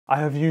I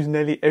have used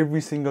nearly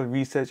every single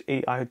research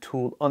AI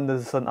tool under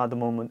the sun at the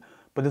moment,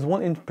 but there's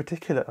one in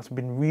particular that's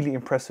been really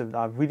impressive that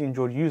I've really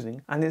enjoyed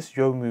using, and it's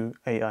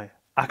Yomu.ai.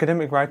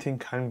 Academic writing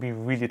can be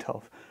really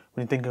tough.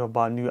 When you're thinking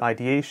about new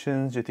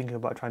ideations, you're thinking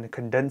about trying to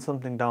condense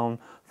something down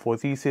for a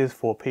thesis,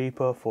 for a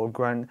paper, for a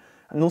grant,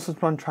 and also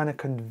trying to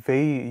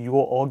convey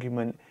your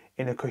argument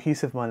in a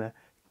cohesive manner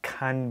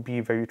can be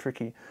very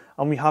tricky.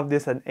 And we have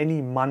this in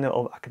any manner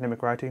of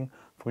academic writing,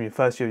 from your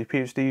first year of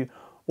your PhD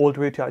all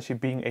the way to actually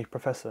being a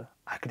professor.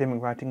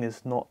 Academic writing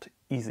is not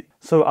easy.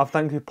 So I've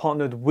thankfully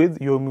partnered with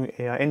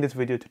Yomu.ai in this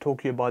video to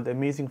talk to you about the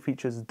amazing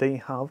features they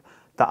have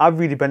that I've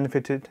really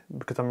benefited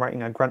because I'm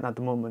writing a grant at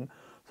the moment.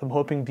 So I'm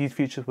hoping these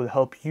features will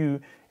help you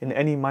in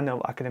any manner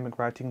of academic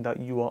writing that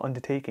you are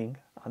undertaking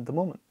at the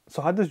moment.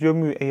 So how does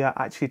Yomu.ai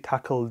actually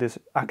tackle this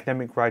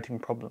academic writing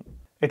problem?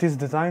 It is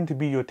designed to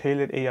be your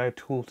tailored AI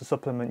tool to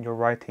supplement your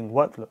writing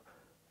workflow.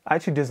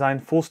 Actually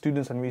designed for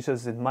students and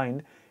researchers in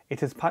mind,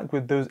 it is packed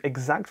with those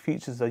exact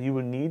features that you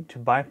will need to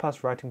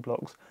bypass writing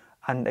blocks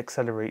and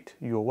accelerate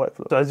your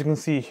workflow. So as you can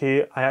see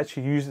here, I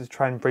actually use it to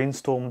try and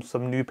brainstorm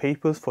some new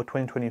papers for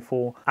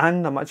 2024,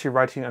 and I'm actually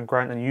writing a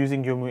grant and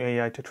using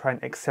Yomu.ai to try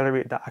and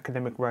accelerate that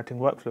academic writing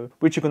workflow,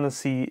 which you're going to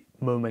see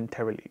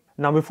momentarily.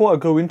 Now, before I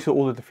go into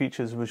all of the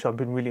features which I've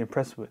been really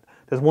impressed with,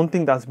 there's one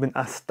thing that's been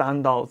a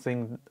standout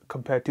thing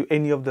compared to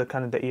any of the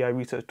the AI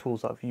research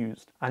tools I've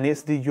used, and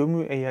it's the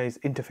Yomu.ai's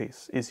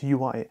interface, its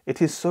UI.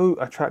 It is so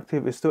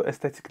attractive, it's so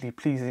aesthetically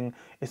pleasing,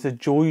 it's a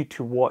joy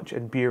to watch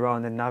and be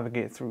around and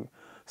navigate through.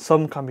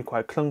 Some can be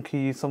quite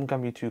clunky, some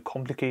can be too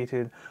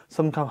complicated,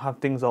 some can have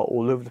things that are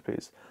all over the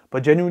place.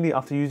 But genuinely,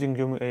 after using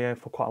Yomu.ai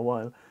for quite a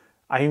while,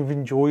 I've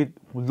enjoyed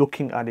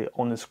looking at it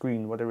on the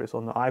screen, whether it's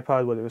on the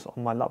iPad, whether it's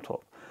on my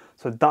laptop.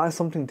 So that is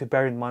something to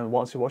bear in mind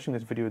whilst you're watching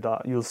this video,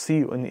 that you'll see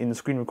in the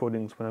screen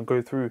recordings when I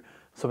go through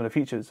some of the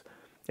features.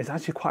 It's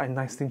actually quite a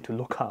nice thing to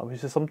look at,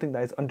 which is something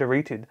that is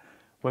underrated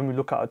when we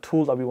look at a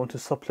tool that we want to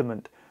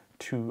supplement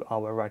to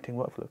our writing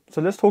workflow.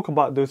 So let's talk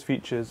about those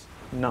features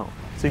now.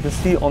 So you can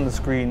see on the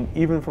screen,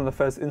 even from the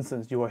first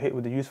instance, you are hit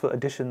with the useful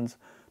additions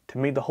to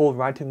make the whole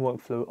writing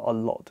workflow a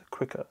lot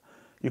quicker.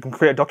 You can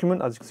create a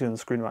document, as you can see on the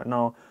screen right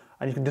now,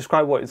 and you can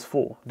describe what it's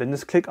for. Then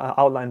just click an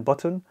outline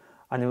button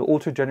and it will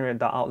auto-generate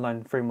that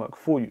outline framework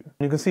for you. And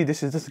you can see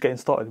this is just getting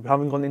started. We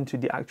haven't gone into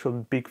the actual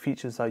big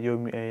features that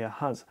Yomu.ai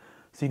has.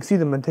 So you can see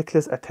the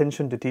meticulous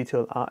attention to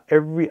detail at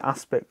every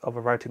aspect of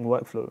a writing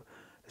workflow.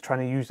 They're trying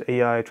to use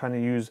AI, trying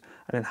to use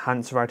an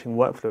enhanced writing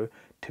workflow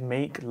to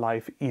make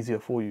life easier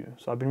for you.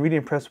 So I've been really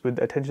impressed with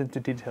the attention to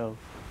detail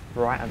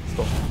right at the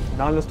start.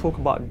 Now let's talk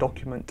about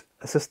Document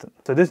Assistant.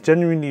 So this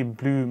genuinely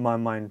blew my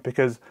mind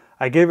because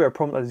I gave it a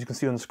prompt, as you can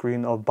see on the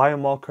screen, of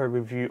biomarker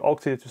review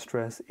oxidative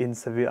stress in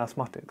severe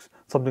asthmatics,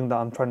 something that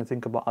I'm trying to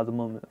think about at the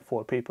moment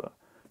for a paper.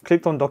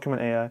 Clicked on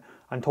Document AI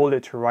and told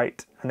it to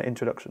write an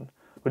introduction.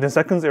 Within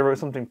seconds, it wrote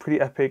something pretty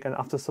epic, and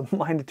after some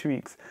minor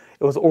tweaks,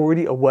 it was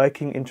already a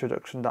working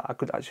introduction that I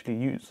could actually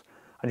use.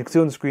 And you can see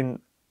on the screen,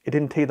 it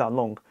didn't take that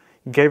long.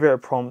 You gave it a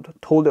prompt,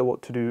 told it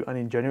what to do, and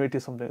it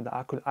generated something that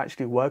I could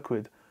actually work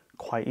with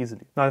quite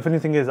easily. Now, the funny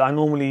thing is, I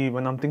normally,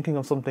 when I'm thinking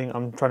of something,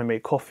 I'm trying to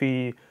make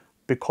coffee,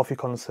 big coffee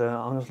concert,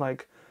 I'm just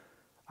like,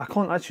 I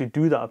can't actually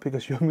do that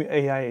because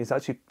Yomu.ai is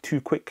actually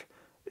too quick.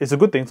 It's a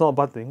good thing, it's not a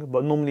bad thing,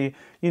 but normally,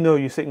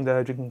 you're sitting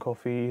there drinking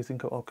coffee, you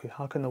think, okay,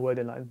 how can I word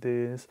it like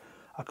this?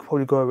 I could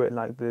probably go over it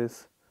like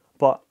this.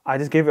 But I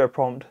just gave it a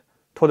prompt,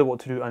 told it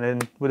what to do, and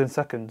then within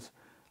seconds,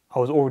 I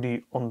was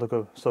already on the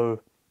go. So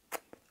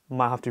I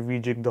might have to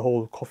rejig the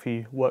whole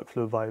coffee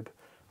workflow vibe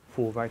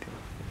for writing.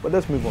 But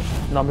let's move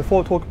on. Now,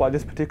 before I talk about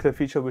this particular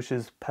feature, which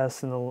is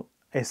Personal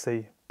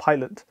Essay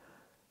Pilot,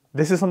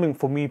 this is something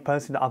for me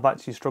personally that I've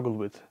actually struggled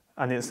with,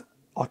 and it's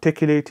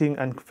articulating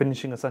and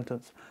finishing a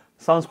sentence.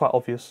 Sounds quite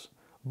obvious,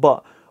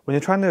 but when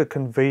you're trying to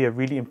convey a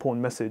really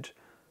important message,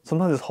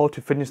 sometimes it's hard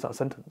to finish that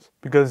sentence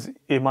because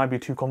it might be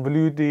too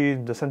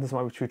convoluted, the sentence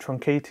might be too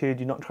truncated,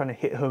 you're not trying to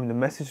hit home the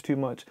message too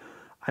much,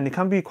 and it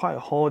can be quite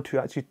hard to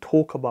actually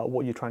talk about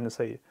what you're trying to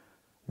say.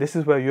 This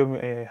is where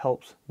Yomu.ai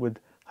helps with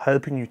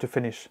helping you to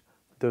finish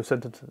those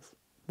sentences.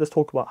 Let's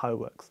talk about how it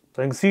works.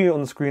 So you can see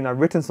on the screen, I've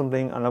written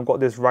something and I've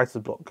got this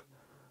writer's block.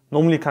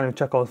 Normally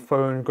check our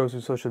phone, go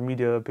through social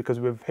media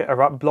because we've hit a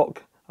rap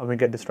block and we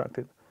get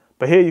distracted.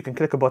 But here you can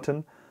click a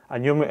button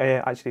and Yomu.ai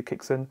actually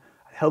kicks in.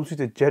 It helps you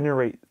to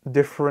generate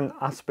different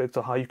aspects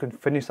of how you can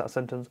finish that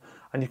sentence,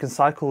 and you can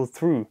cycle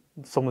through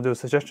some of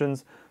those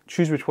suggestions,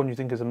 choose which one you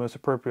think is the most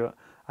appropriate,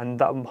 and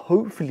that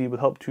hopefully will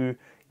help to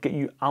get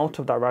you out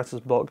of that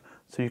writer's block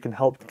so you can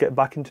help get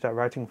back into that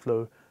writing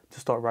flow to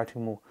start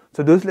writing more.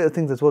 So those little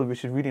things as well,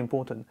 which is really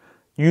important.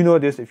 You know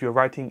this if you're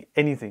writing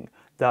anything,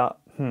 that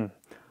I'm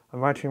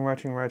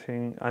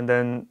writing, and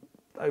then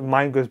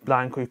mind goes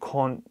blank or you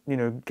can't,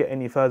 get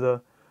any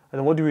further. And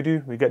then what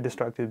do? We get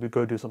distracted, we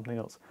go do something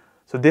else.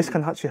 So this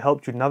can actually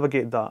help you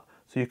navigate that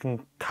so you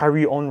can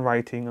carry on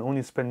writing and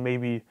only spend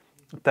maybe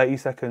 30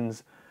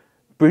 seconds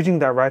bridging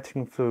that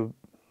writing flow,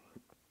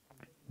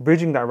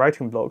 bridging that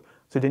writing block,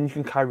 so then you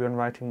can carry on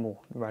writing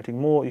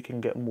more. You can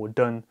get more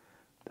done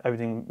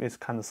everything is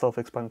kind of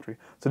self-explanatory.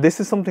 So this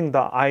is something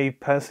that I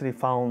personally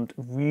found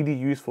really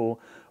useful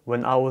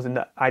when I was in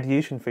the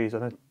ideation phase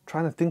and I'm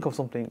trying to think of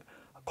something,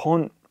 I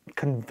can't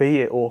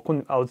convey it, or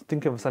I was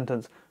thinking of a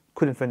sentence,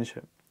 couldn't finish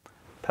it.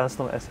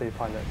 Personal essay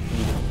pilot.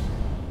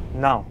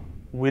 Now,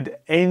 with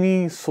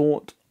any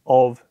sort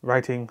of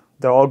writing,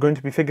 there are going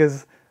to be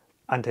figures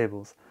and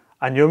tables.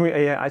 And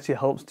Yomu.ai actually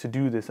helps to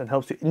do this and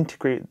helps to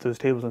integrate those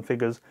tables and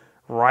figures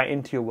right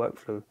into your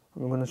workflow.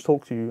 I'm going to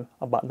talk to you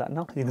about that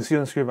now. You can see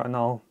on the screen right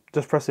now,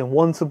 just pressing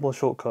one simple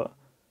shortcut,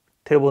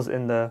 tables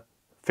in there,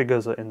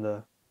 figures are in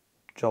there,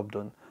 job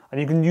done. And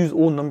you can use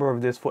all number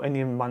of this for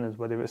any manners,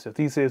 whether it's a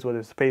thesis, whether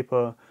it's a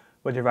paper,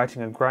 whether you're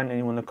writing a grant and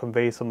you want to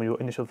convey some of your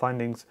initial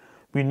findings.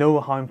 We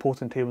know how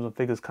important tables and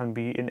figures can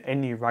be in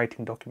any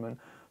writing document.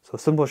 So a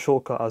simple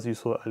shortcut, as you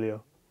saw earlier,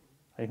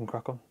 and you can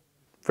crack on.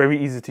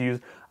 Very easy to use.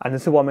 And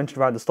this is what I mentioned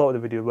right at the start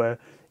of the video, where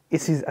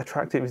it is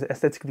attractive, it's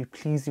aesthetically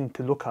pleasing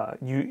to look at.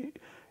 You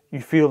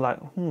feel like,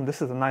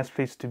 this is a nice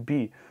place to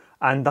be.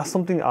 And that's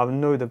something I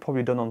know they've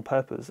probably done on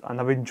purpose. And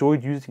I've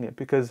enjoyed using it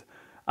because,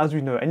 as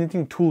we know,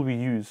 anything tool we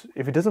use,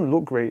 if it doesn't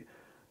look great,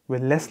 we're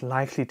less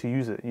likely to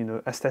use it. You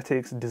know,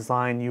 aesthetics,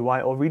 design,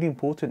 UI are really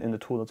important in the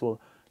tool as well,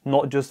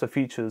 not just the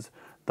features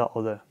that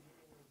are there.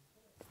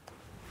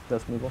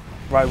 Let's move on.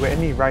 Right, with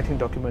any writing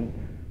document,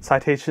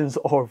 citations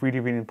are really,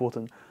 really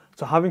important.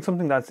 So having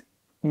something that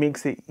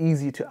makes it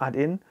easy to add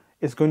in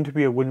is going to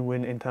be a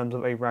win-win in terms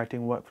of a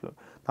writing workflow.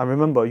 Now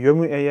remember,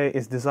 Yomu.ai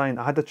is designed,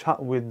 I had a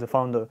chat with the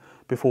founder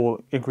before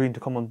agreeing to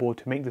come on board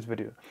to make this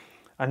video.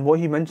 And what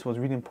he mentioned was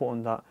really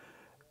important, that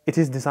it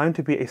is designed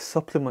to be a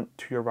supplement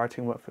to your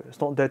writing workflow.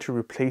 It's not there to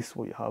replace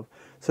what you have.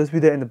 So it's be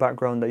there in the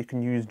background that you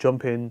can use,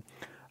 jump in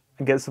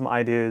and get some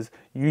ideas,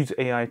 use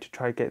AI to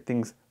try to get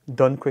things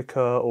done quicker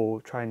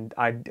or try and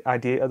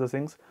ideate other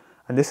things.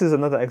 And this is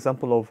another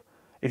example of,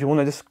 if you want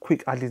to just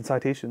quick add in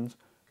citations,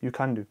 you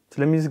can do.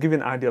 So let me just give you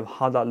an idea of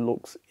how that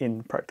looks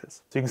in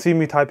practice. So you can see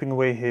me typing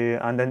away here,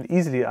 and then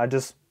easily I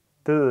just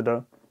add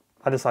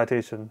a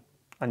citation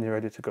and you're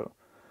ready to go.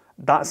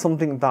 That's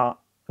something that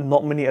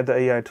not many other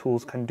AI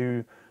tools can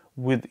do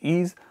with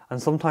ease,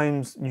 and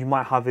sometimes you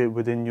might have it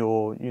within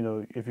your,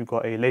 if you've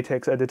got a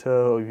latex editor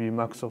or if you use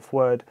Microsoft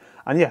Word,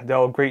 and yeah, there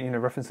are great,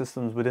 reference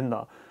systems within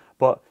that.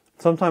 But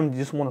sometimes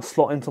you just want to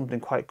slot in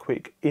something quite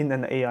quick in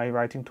an AI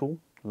writing tool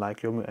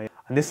like Yomu.ai.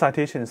 And this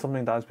citation is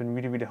something that has been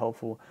really, really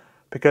helpful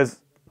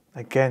because,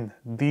 again,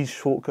 these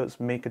shortcuts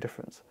make a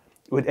difference.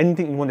 With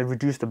anything, you want to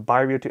reduce the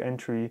barrier to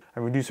entry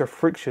and reduce your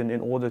friction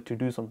in order to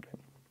do something.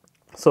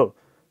 So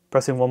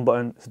pressing one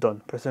button is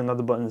done, pressing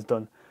another button is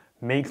done.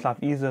 Makes life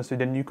easier, so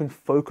then you can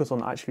focus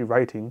on actually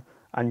writing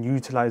and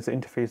utilize the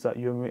interface that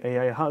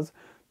Yomu.ai has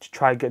to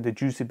try and get the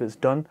juicy bits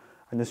done,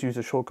 and just use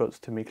the shortcuts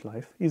to make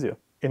life easier.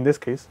 In this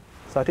case,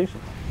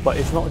 citations. But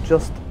it's not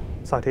just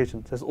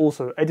citations, there's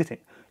also editing.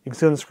 You can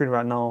see on the screen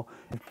right now,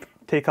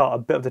 take out a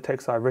bit of the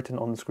text I've written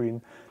on the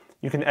screen.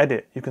 You can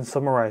edit, you can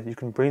summarize, you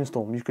can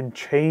brainstorm, you can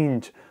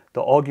change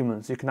the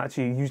arguments. You can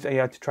actually use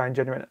AI to try and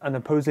generate an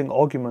opposing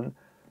argument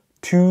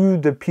to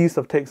the piece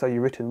of text that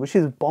you've written, which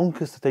is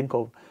bonkers to think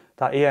of,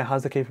 that AI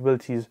has the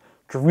capabilities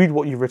to read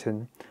what you've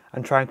written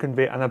and try and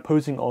convey an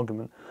opposing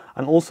argument,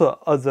 and also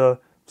other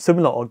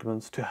similar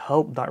arguments to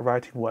help that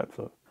writing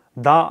workflow.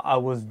 That I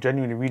was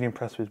genuinely really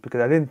impressed with,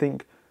 because I didn't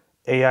think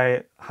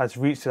AI has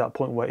reached to that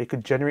point where it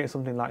could generate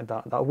something like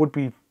that. That would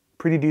be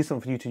pretty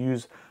decent for you to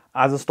use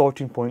as a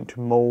starting point to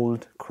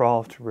mold,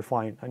 craft,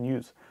 refine and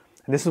use.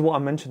 And this is what I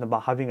mentioned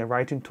about having a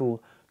writing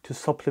tool to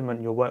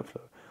supplement your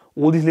workflow.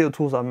 All these little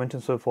tools I've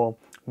mentioned so far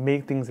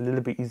make things a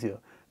little bit easier,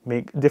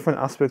 make different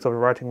aspects of a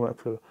writing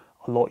workflow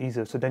a lot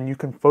easier. So then you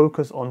can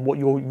focus on what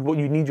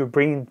you need your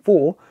brain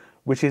for,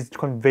 which is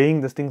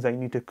conveying the things that you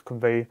need to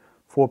convey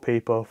for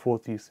paper, for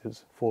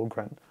thesis, for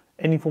grant.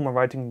 Any form of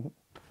writing,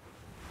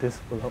 this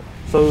will help.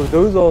 So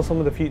those are some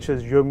of the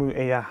features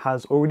Yomu.ai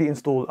has already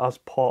installed as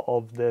part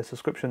of their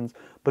subscriptions,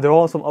 but there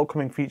are some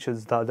upcoming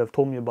features that they've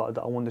told me about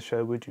that I want to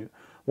share with you.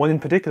 One in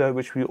particular,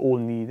 which we all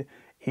need,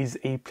 is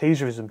a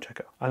plagiarism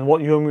checker. And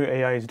what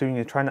Yomu.ai is doing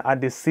is trying to add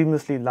this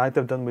seamlessly, like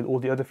they've done with all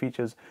the other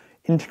features,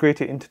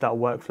 integrate it into that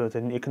workflow,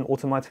 and it can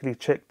automatically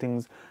check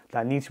things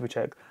that need to be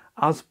checked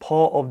as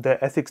part of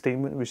their ethics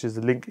statement, which is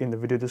the link in the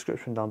video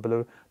description down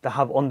below. They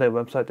have on their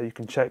website that you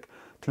can check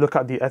to look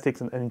at the ethics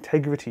and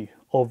integrity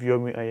of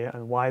Yomu.ai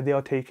and why they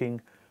are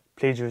taking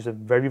plagiarism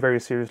very, very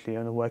seriously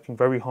and are working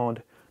very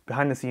hard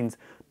behind the scenes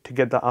to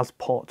get that as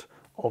part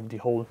of the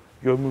whole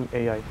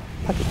Yomu.ai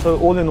package. So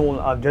all in all,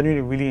 I've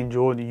genuinely really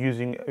enjoyed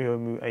using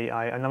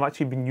Yomu.ai, and I've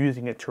actually been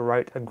using it to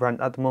write a grant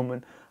at the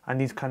moment,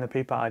 and these kind of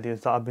paper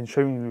ideas that I've been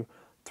showing you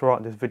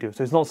throughout this video.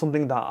 So it's not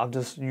something that I've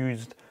just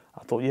used,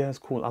 I thought, yeah, it's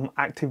cool. I'm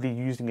actively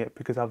using it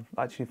because I've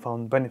actually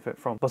found benefit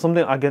from. But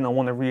something, again, I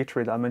want to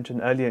reiterate that I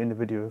mentioned earlier in the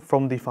video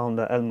from the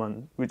founder,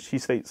 Elman, which he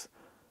states,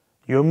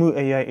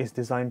 Yomu.ai is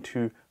designed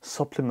to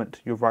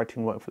supplement your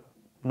writing workflow,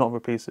 not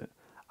replace it.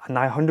 And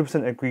I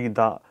 100% agree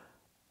that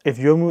if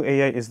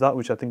Yomu.ai is that,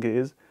 which I think it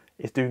is,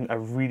 it's doing a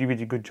really,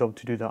 really good job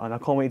to do that. And I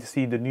can't wait to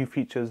see the new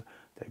features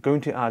they're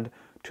going to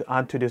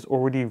add to this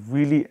already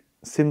really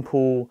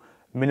simple,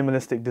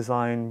 minimalistic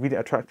design, really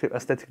attractive,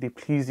 aesthetically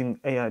pleasing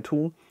AI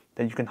tool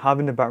that you can have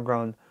in the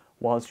background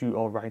whilst you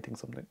are writing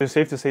something. It's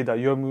safe to say that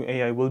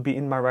Yomu.ai will be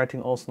in my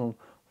writing arsenal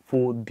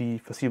for the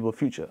foreseeable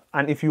future.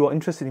 And if you are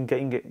interested in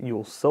getting it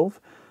yourself,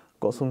 I've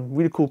got some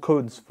really cool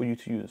codes for you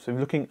to use. So if you're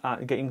looking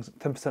at getting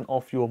 10%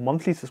 off your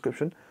monthly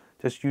subscription,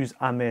 just use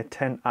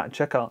Aamir10 at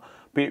checkout.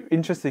 But if you're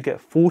interested to get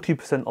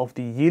 40% off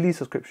the yearly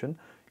subscription,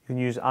 you can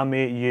use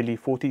Aamir yearly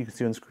 40, you can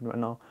see on the screen right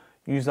now.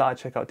 Use that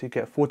at checkout to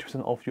get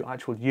 40% off your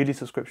actual yearly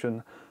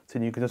subscription, so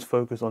then you can just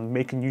focus on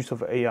making use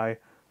of AI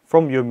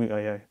from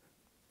Yomu.ai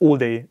all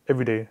day,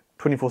 every day,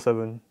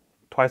 24/7,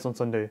 twice on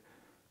Sunday.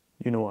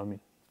 You know what I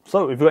mean.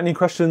 So if you've got any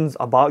questions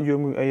about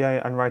Yomu.ai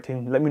and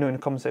writing, let me know in the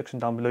comment section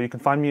down below. You can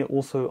find me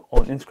also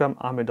on Instagram,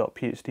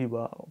 Aamir.phd,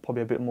 where I'm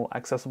probably a bit more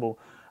accessible.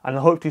 And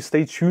I hope to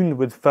stay tuned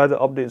with further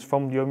updates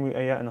from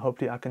Yomu.ai, and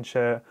hopefully I can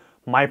share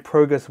my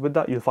progress with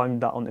that. You'll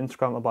find that on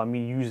Instagram about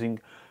me using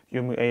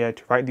Yomu.ai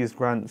to write these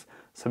grants,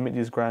 submit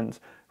these grants,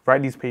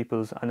 write these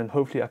papers, and then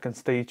hopefully I can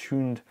stay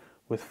tuned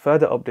with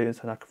further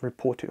updates and I can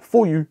report it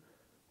for you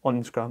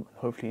on Instagram and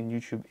hopefully in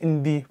YouTube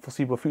in the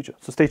foreseeable future.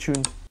 So stay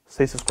tuned,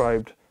 stay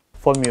subscribed,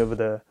 follow me over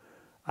there,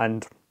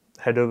 and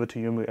head over to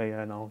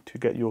Yomu.ai now to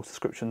get your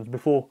subscriptions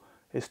before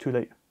it's too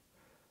late.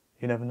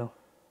 You never know.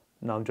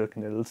 No, I'm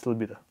joking, it'll still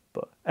be there.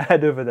 But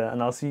head over there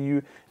and I'll see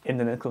you in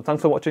the next one.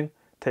 Thanks for watching,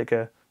 take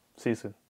care, see you soon.